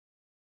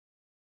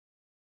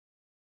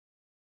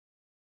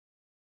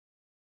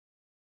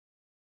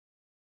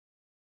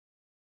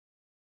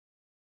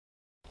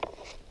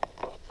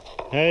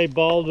Hey,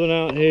 Baldwin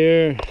out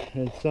here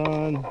and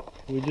son.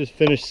 We just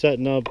finished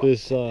setting up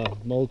this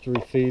Moultrie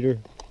feeder.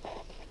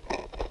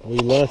 We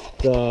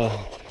left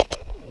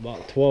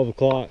about 12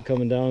 o'clock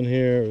coming down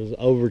here. It was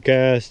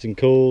overcast and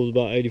cool. It was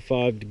about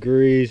 85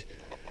 degrees.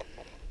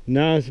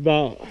 Now it's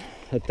about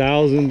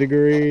 1,000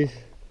 degrees.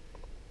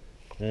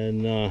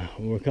 And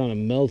we're kind of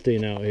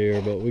melting out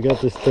here, but we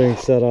got this thing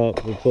set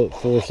up. We put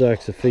 4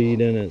 sacks of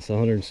feed in it. It's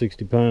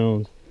 160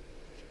 pounds.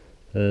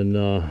 And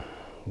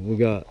I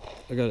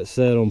got it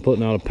set on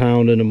putting out a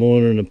pound in the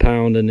morning and a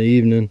pound in the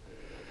evening.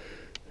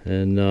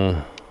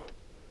 And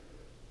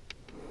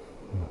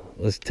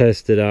let's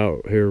test it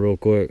out here real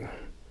quick.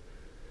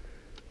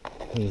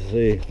 Let's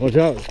see. Watch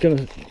out, it's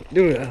gonna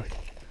do it.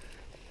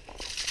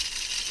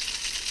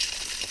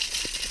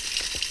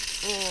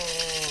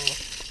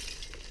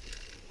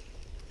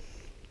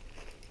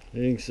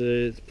 You can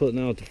see it's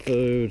putting out the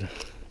food.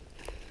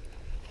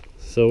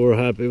 So we're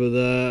happy with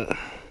that.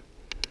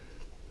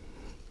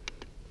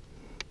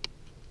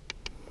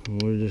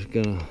 We're just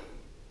gonna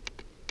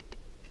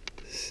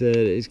set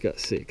it. He's got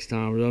 6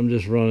 timers. I'm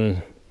just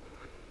running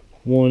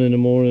 1 in the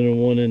morning and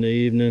 1 in the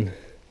evening.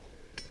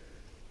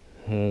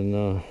 And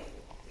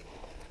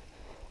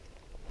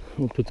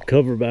we'll put the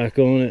cover back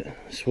on it,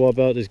 swap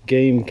out this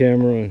game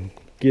camera and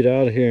get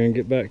out of here and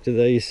get back to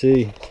the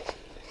AC.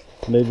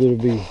 Maybe it'll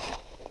be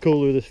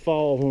cooler this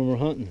fall when we're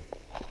hunting.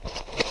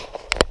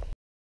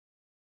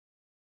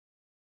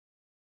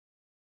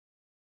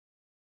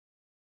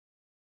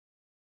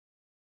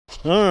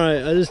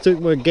 Alright, I just took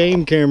my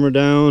game camera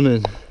down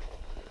and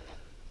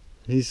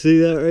you see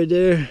that right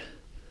there?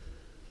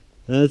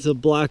 That's a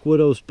black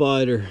widow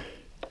spider.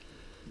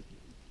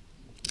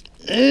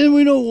 And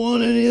we don't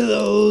want any of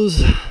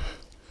those.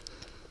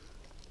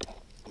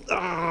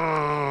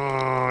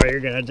 Oh, you're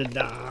gonna have to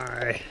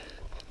die.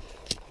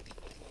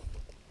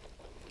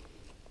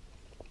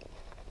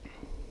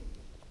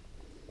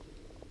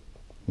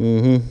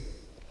 Mm-hmm.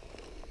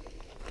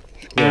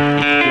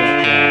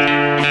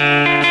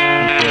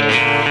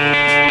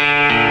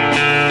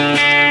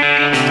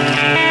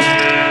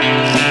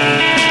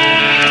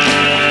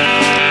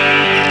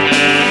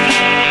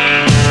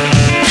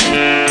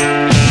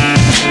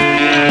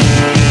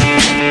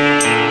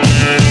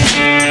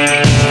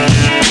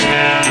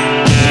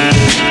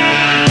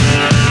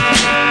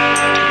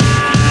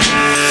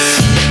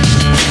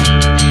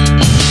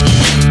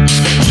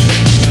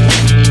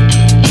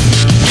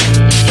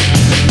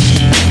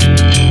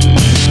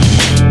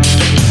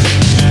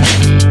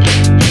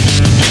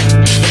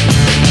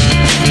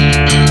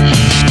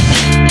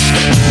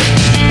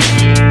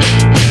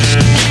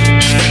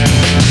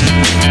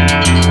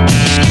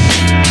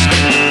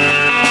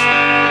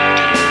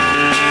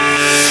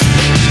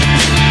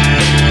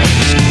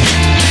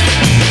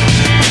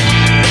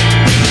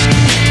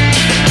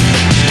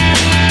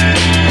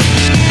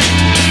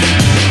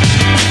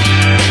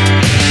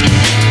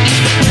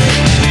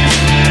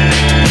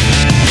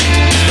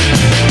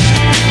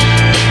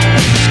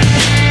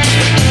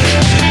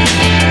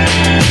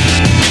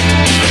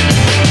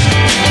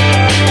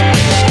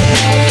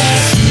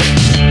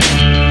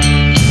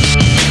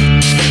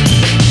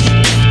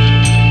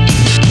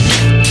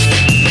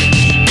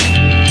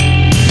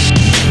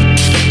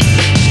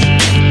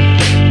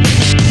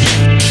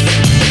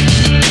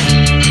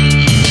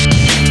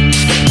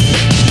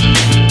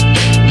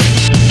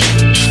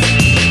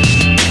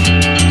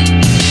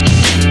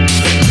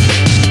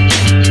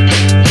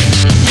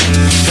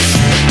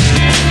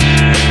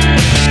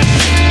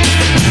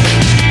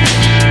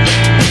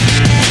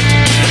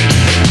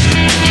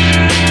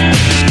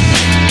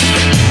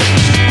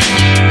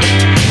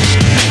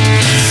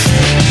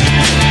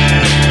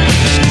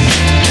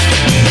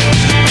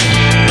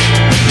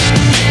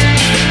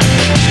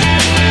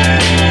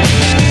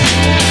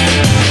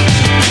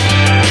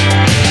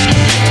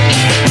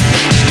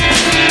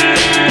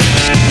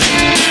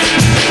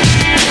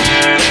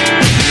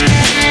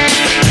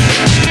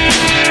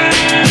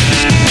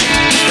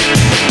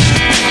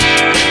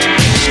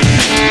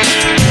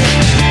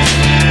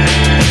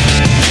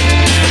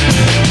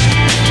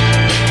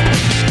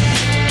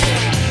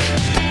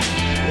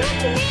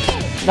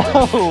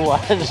 No,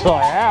 I was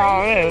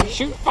like, oh,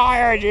 shoot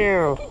fire at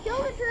you.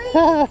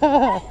 Kill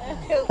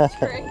the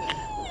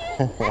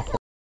tree.